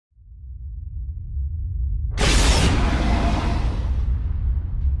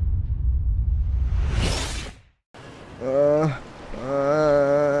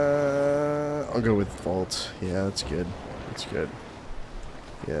I'll go with vault. Yeah, that's good. That's good.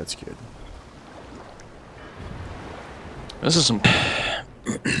 Yeah, that's good. This is some...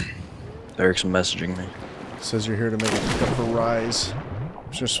 Eric's messaging me. Says you're here to make a cup for rise.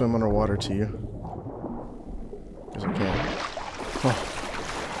 I'm just gonna swim underwater to you. Because I can. Oh.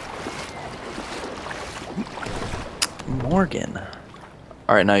 Morgan.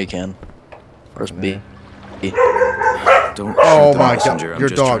 Alright, now you can. Press B. Don't Oh shoot the my messenger. god, I'm your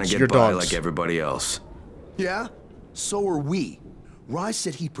just trying dogs, to get your by dogs. like everybody else. Yeah? So are we. Rise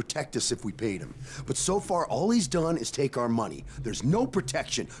said he'd protect us if we paid him. But so far, all he's done is take our money. There's no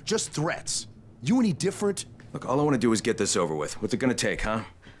protection, just threats. You any different? Look, all I want to do is get this over with. What's it gonna take, huh?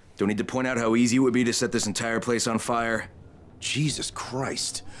 Don't need to point out how easy it would be to set this entire place on fire. Jesus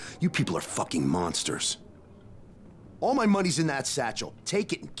Christ. You people are fucking monsters. All my money's in that satchel.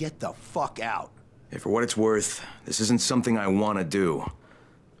 Take it and get the fuck out. Hey, for what it's worth, this isn't something I want to do.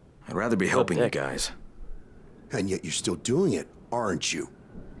 I'd rather be helping you guys. And yet you're still doing it, aren't you?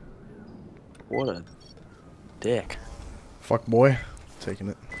 What a dick. Fuck boy. Taking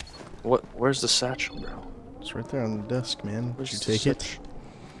it. What? Where's the satchel, bro? It's right there on the desk, man. Would you Where's the take it? satchel?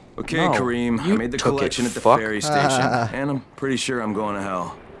 Okay, No, Kareem, I you made the took it, collection at the fuck. ferry station, and I'm pretty sure I'm going to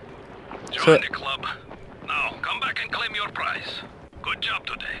hell. Join the club. Now, come back and claim your prize. Good job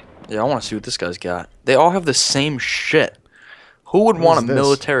today. Yeah, I want to see what this guy's got. They all have the same shit. Who would What want is a this?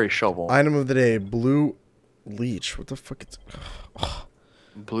 military shovel? Item of the day: blue leech. What the fuck? It's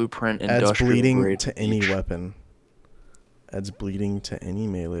Blueprint adds industrial bleeding grade to any leech. weapon. Adds bleeding to any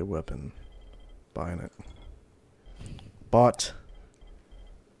melee weapon. Buying it. Bought.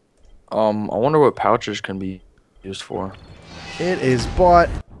 I wonder what pouches can be used for. It is bought.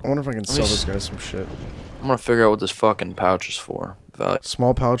 I wonder if I can me sell this s- guy some shit. I'm gonna figure out what this fucking pouch is for.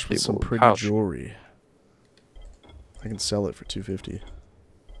 Small pouch with some People, pretty pouch. jewelry. I can sell it for $250.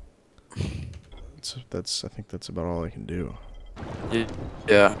 I think that's about all I can do.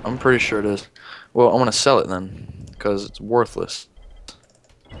 Yeah, I'm pretty sure it is. Well, I'm gonna sell it then, because it's worthless.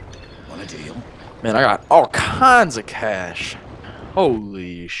 Want a deal? Man, I got all kinds of cash.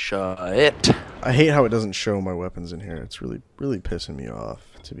 Holy shit. I hate how it doesn't show my weapons in here. It's really pissing me off,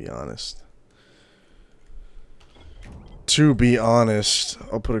 to be honest. To be honest,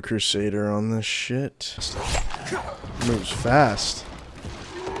 I'll put a Crusader on this shit. Moves fast.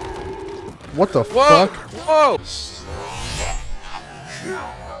 What the fuck? Whoa!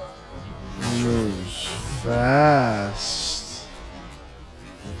 Moves fast.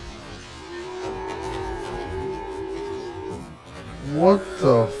 What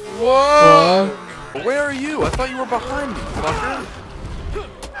the Whoa! fuck? Where are you? I thought you were behind me, fucker.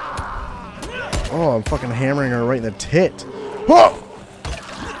 Oh, I'm fucking hammering her right in the tit. Whoa!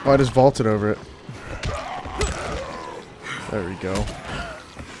 Oh, I just vaulted over it. There we go.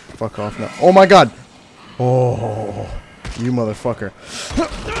 Fuck off now. Oh my god! Oh, you motherfucker.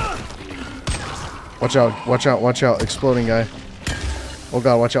 Watch out, watch out, watch out. Exploding guy. Oh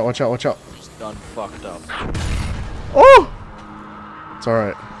god, watch out, watch out, watch out. Just done fucked up. Oh! It's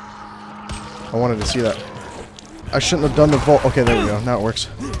alright. I wanted to see that. I shouldn't have done the vault. Okay, there we go. Now it works.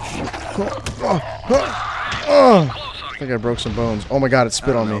 I think I broke some bones. Oh my god, it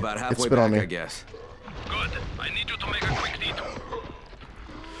spit on me. It spit on me. I guess. Good. I need you to make a quick detour.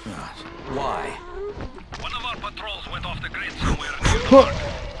 Why? One of our patrols went off the grid somewhere near the park.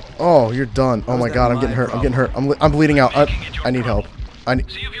 Oh, you're done. Oh my god, I'm getting hurt. I'm getting hurt. I'm bleeding out. I need help. See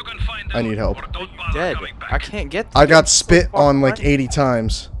if you can find them, I need help. or don't bother Dead. coming back. I can't get I got spit on like 80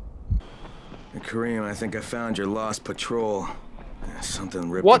 times. Kareem, I think I found your lost patrol. Something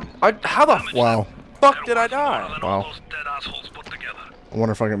ripped. What? How the Wow. fuck did I More die? than Wow. all those dead assholes put together. I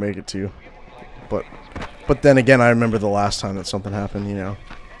wonder if I can make it to you. But then again, I remember the last time that something happened, you know.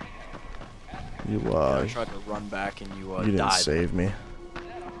 You I tried to run back and you didn't died. save me.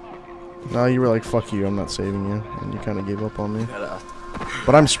 No, you were like, fuck you, I'm not saving you. And you kind of gave up on me.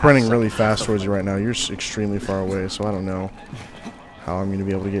 But I'm sprinting really fast towards you right now. You're extremely far away, so I don't know how I'm going to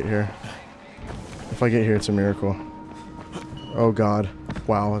be able to get here. If I get here, it's a miracle. Oh god.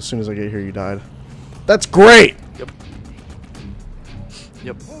 Wow, as soon as I get here, you died. That's great!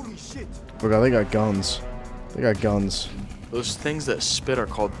 Yep. Holy shit! Oh god, they got guns. They got guns. Those things that spit are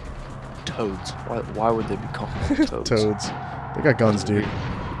called toads. Why would they be called toads? Toads. They got guns, dude.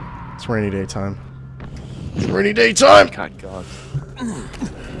 It's rainy day time. It's rainy day time! God, God.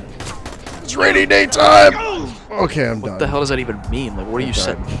 It's rainy day time! Okay, I'm done. What the hell does that even mean? Like, what are you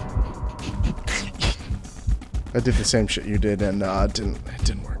done. saying? I did the same shit you did, and it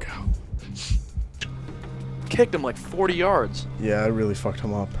didn't work out. Kicked him like 40 yards. Yeah, I really fucked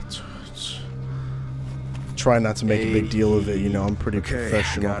him up. Try not to make a big deal of it, you know. I'm pretty Okay,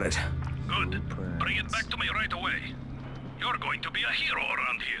 professional. got it. Good. Good. Bring it back to me right away. You're going to be a hero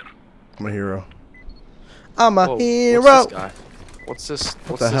around here. I'm a hero. I'm a Whoa, hero. What's this guy? What's this?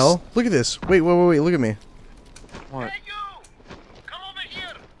 What the hell? Look at this. Wait, look at me. What? Hey, you! Come over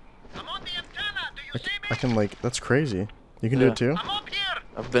here. I'm on the antenna. Do you see me? I can, like, that's crazy. You can do Yeah. it too? I'm up here.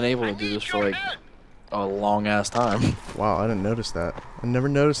 I've been able to do this for like a long ass time. Wow, I didn't notice that. I never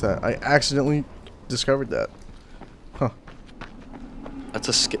noticed that. I accidentally discovered that. Huh. That's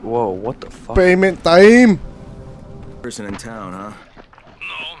a whoa, what the fuck? Payment time! Person in town, huh?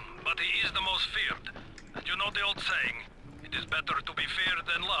 No, but he is the most feared. And you know the old saying, it is better to be feared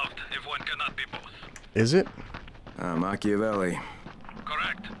than loved if one cannot be both. Is it? Machiavelli.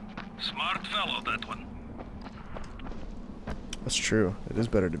 Correct. Smart fellow, that one. That's true. It is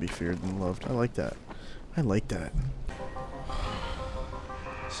better to be feared than loved. I like that. I like that.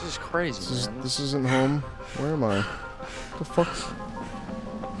 This is crazy, man. This isn't home. Where am I? The fuck?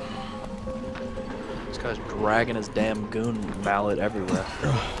 This guy's dragging his damn goon mallet everywhere.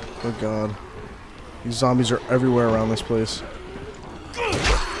 Oh god. These zombies are everywhere around this place.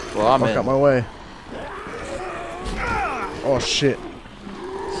 Well, I'm Fuck in. out my way. Oh shit.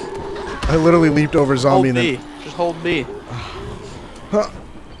 I literally leaped over a zombie Hold and B. then... Just hold B. Huh.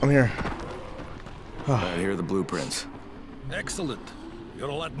 I'm here. Right, here are the blueprints. Excellent. You're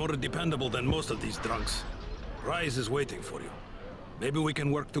a lot more dependable than most of these drunks. Rise is waiting for you. Maybe we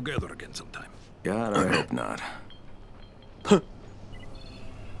can work together again sometime. God, I hope not.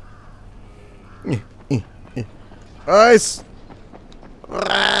 Ice!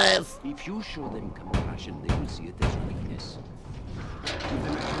 If you show them compassion, they will see it as weakness.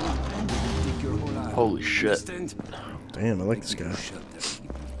 Holy shit. Damn, I like this guy. Shelter,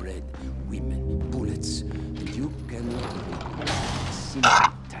 bread, women, bullets, and you cannot do a simple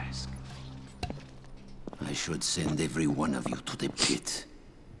task. I should send every one of you to the pit.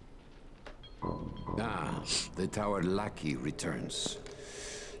 Ah, the tower lackey returns.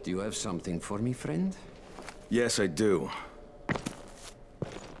 Do you have something for me, friend? Yes, I do.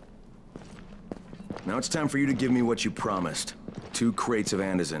 Now it's time for you to give me what you promised. 2 crates of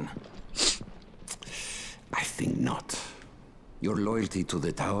Anderson. I think not. Your loyalty to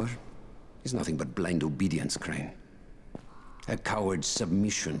the tower is nothing but blind obedience, Crane. A coward's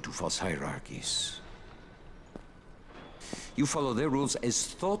submission to false hierarchies. You follow their rules as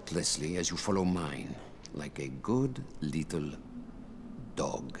thoughtlessly as you follow mine, like a good little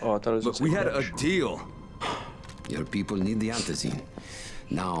dog. Oh, I thought it was Look, we had a deal. Your people need the antizine.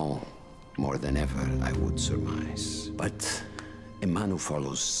 Now, more than ever, I would surmise. But a man who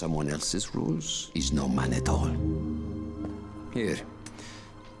follows someone else's rules is no man at all. Here,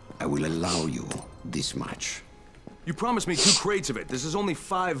 I will allow you this much. You promised me 2 crates of it. This is only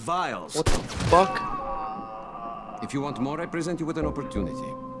 5 vials. What the fuck? If you want more, I present you with an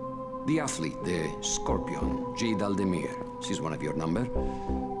opportunity. The athlete, the Scorpion, Jade Aldemir. She's one of your number.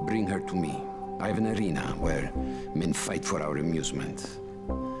 Bring her to me. I have an arena where men fight for our amusement.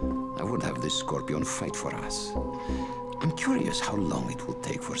 I would have this Scorpion fight for us. I'm curious how long it will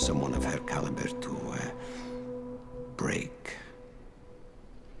take for someone of her caliber to, break.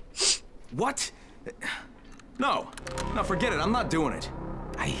 What? No. No, forget it. I'm not doing it.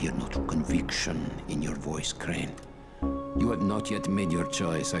 I hear no true conviction in your voice, Crane. You have not yet made your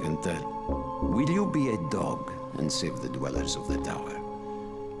choice, I can tell. Will you be a dog and save the dwellers of the tower?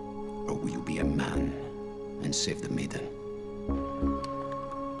 Or will you be a man and save the maiden?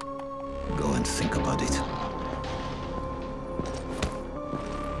 Go and think about it.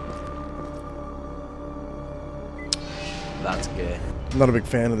 That's gay. I'm not a big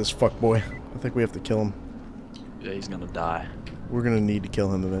fan of this fuckboy. I think we have to kill him. Yeah, he's gonna die. We're gonna need to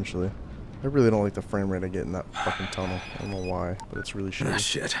kill him eventually. I really don't like the frame rate I get in that fucking tunnel. I don't know why, but it's really Ah, shitty.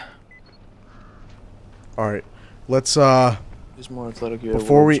 shit. Alright, let's, He's more athletic.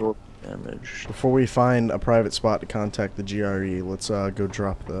 Before we- damage. before we find a private spot to contact the GRE, let's, go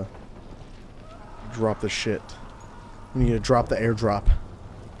drop the shit. We need to drop the airdrop.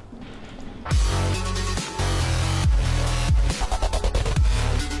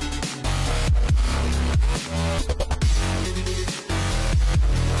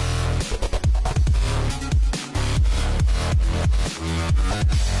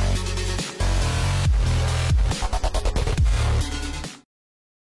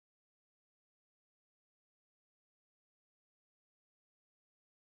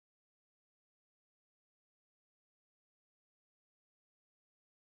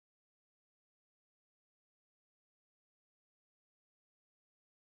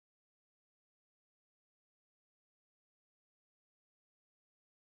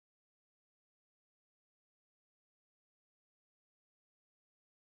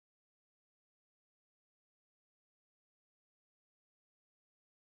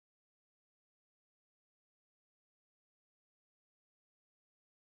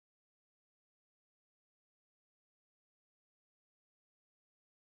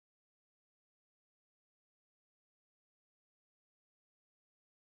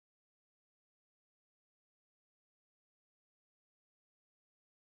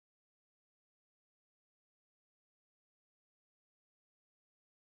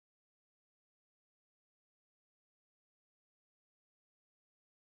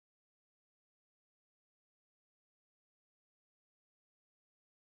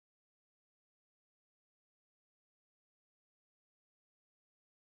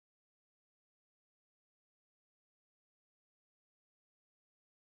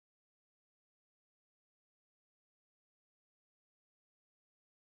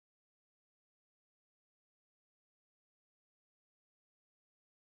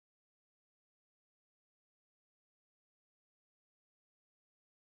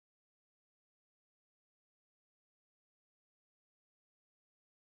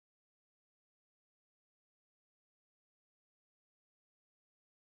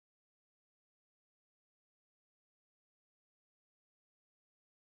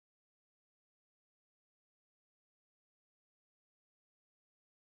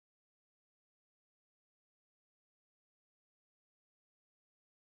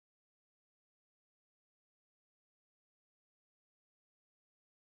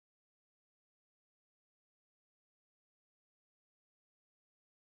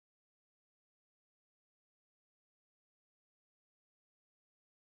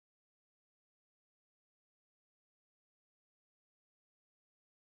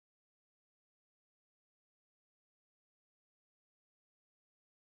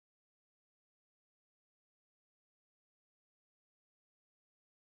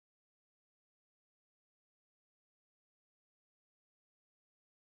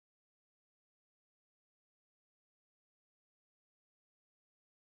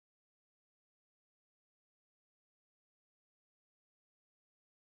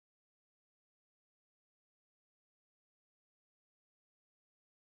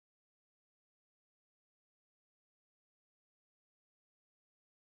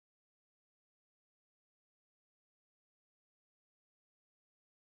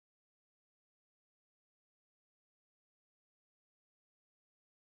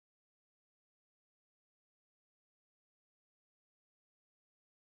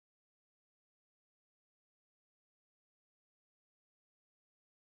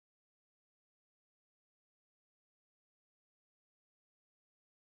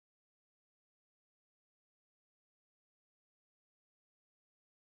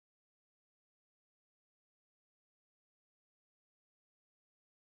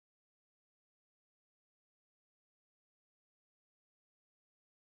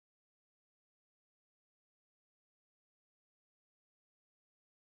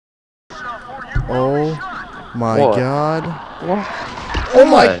 Oh my What? god. What?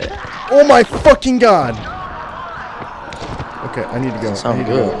 Oh my fucking god. Okay, I need to go. Sound I need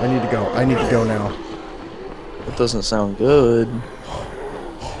good. to go. I need to go. I need to go now. That doesn't sound good.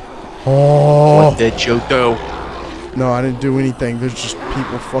 Oh. What did you do? No, I didn't do anything. There's just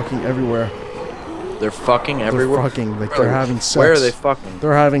people fucking everywhere. They're fucking everywhere. They're fucking, like they're having sex. Where are they fucking?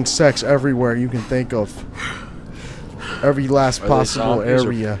 They're having sex everywhere you can think of. Every last Are they possible zombies or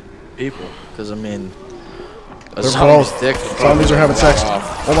area. people? Because I mean, a They're zombie's both. dick. Zombies are having sex.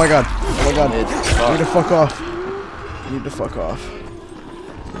 Off. Oh my god. Oh my god. It's You need to fuck. fuck off. You need to fuck off.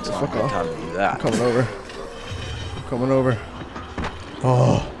 It's fuck not a good off. time to do that. I'm coming over. I'm coming over.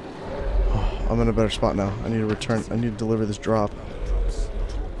 Oh. I'm in a better spot now. I need to return. I need to deliver this drop.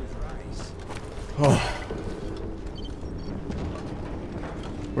 Oh.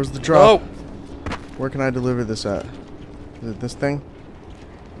 Where's the drop? Oh! Where can I deliver this at? Is it this thing?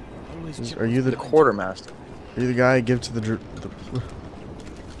 Are you The the quartermaster. Are you the guy I give to the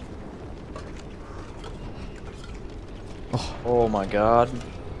Oh my god.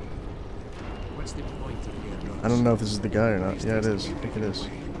 I don't know if this is the guy or not. Yeah, it is. I think it is.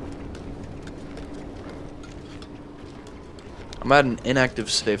 I'm at an inactive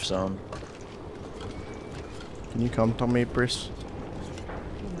safe zone. Can you come to me, Chris?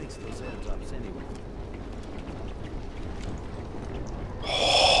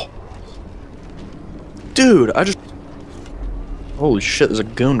 Dude, I just... Holy shit, there's a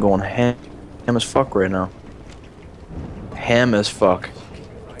goon going ham as fuck right now. Ham as fuck.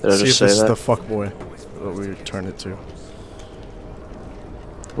 Did I See just if say this is that? the fuck boy that we turn it to.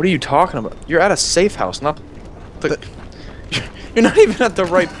 What are you talking about? You're at a safe house, not the... You're not even at the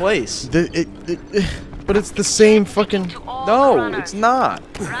right place. But it's the same fucking... No, it's not.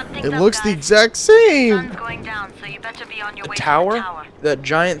 It looks the exact same! The tower? That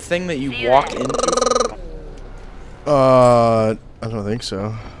giant thing that you walk into? I don't think so.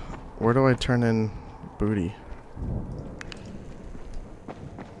 Where do I turn in booty?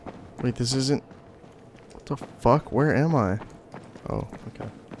 Wait, this isn't... What the fuck? Where am I? Oh, okay.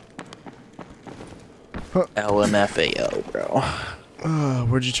 Huh. LMFAO, bro.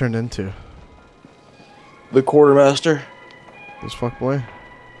 Where'd you turn into? The quartermaster. This fuckboy?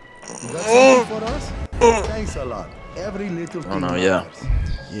 Thanks a lot. Every little Oh no, yeah.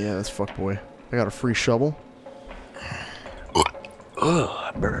 Yeah, that's fuckboy. I got a free shovel. Ugh,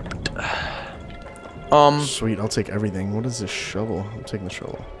 I burped. Sweet, I'll take everything. What is this shovel? I'm taking the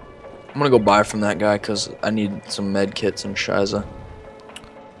shovel. I'm gonna go buy from that guy because I need some med kits and shiza.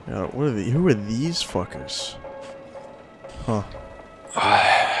 Yeah, what are who are these fuckers? Huh.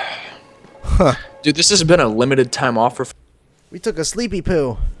 Dude, this has been a limited time offer. We took a sleepy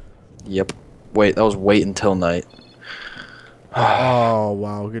poo. Yep. Wait, that was wait until night. Oh,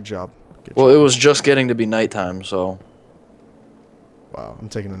 wow, good job. Good Well, job. it was just getting to be nighttime, so... Wow, I'm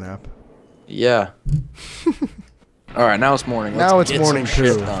taking a nap. Yeah. Alright, now it's morning. Now Let's it's get morning some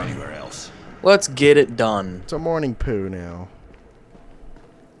shit poo. done. Let's get it done. It's a morning poo now.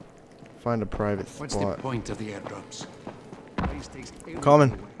 Find a private What's the spot. point of the airdrops?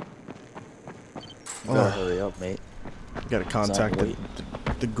 Coming. You better hurry up, mate. You gotta contact waiting.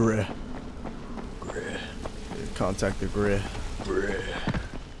 the grid. Contact the grid.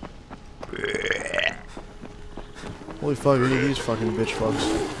 Holy fuck, look at these fucking bitch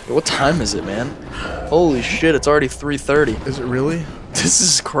fucks. What time is it, man? Holy shit, it's already 3:30. Is it really? This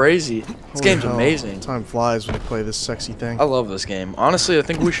is crazy. This Holy game's hell. amazing. Time flies when you play this sexy thing. I love this game. Honestly, I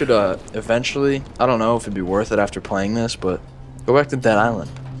think we should eventually, I don't know if it'd be worth it after playing this, but go back to Dead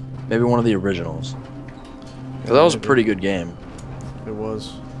Island. Maybe one of the originals. Cause that was a pretty good game. It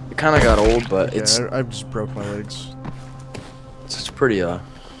was. It kind of got old, but Yeah, it's I just broke my legs. it's pretty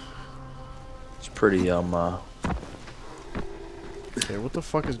Okay, what the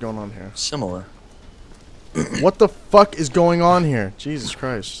fuck is going on here? similar. What the fuck is going on here? Jesus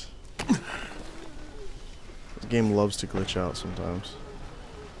Christ. This game loves to glitch out sometimes.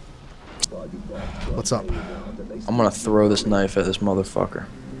 What's up? I'm gonna throw this knife at this motherfucker.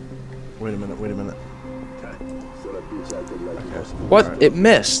 Wait a minute, wait a minute. What? Alright. It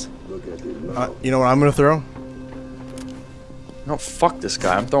missed. You know what I'm gonna throw? No, fuck this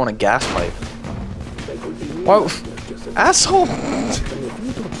guy. I'm throwing a gas pipe. What? Asshole!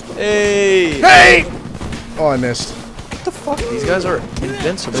 Hey! Hey! Oh, I missed. What the fuck? These guys are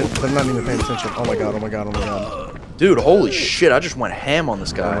invincible. They're not even paying attention. Oh my god, oh my god, oh my god. Dude, holy shit, I just went ham on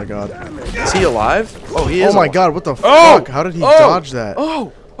this guy. Oh my god. Is he alive? Oh, he is Oh my alive. god, what the Oh! fuck? How did he dodge that?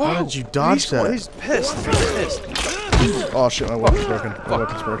 Oh! How did you dodge that? He's pissed. He's pissed. Oh shit, my weapon's broken. My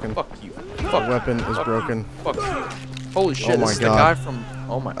weapon's broken. Fuck you. My weapon is broken. Fuck you. Holy shit, Oh my this is God. the guy from...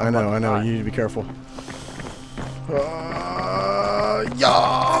 Oh my... I know. You need to be careful.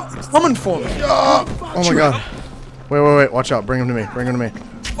 Yeah! He's coming for me. Yeah! Oh my God. Wait. Watch out. Bring him to me.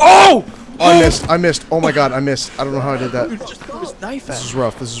 Oh! Oh, I missed. Oh my God, I missed. I don't know how I did that. Dude, just threw his knife at This is me.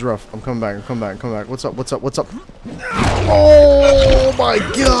 rough. I'm coming back. What's up? Oh my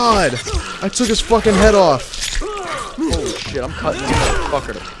God! I took his fucking head off. Holy shit, I'm cutting this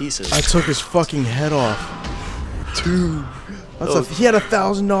motherfucker to pieces. I took his fucking head off. Dude. He had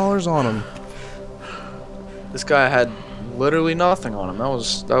 $1,000 on him. This guy had literally nothing on him. That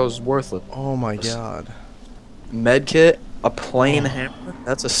was worthless. Oh my God. Medkit, a plain hammer.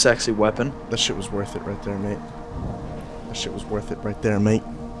 That's a sexy weapon. That shit was worth it right there, mate.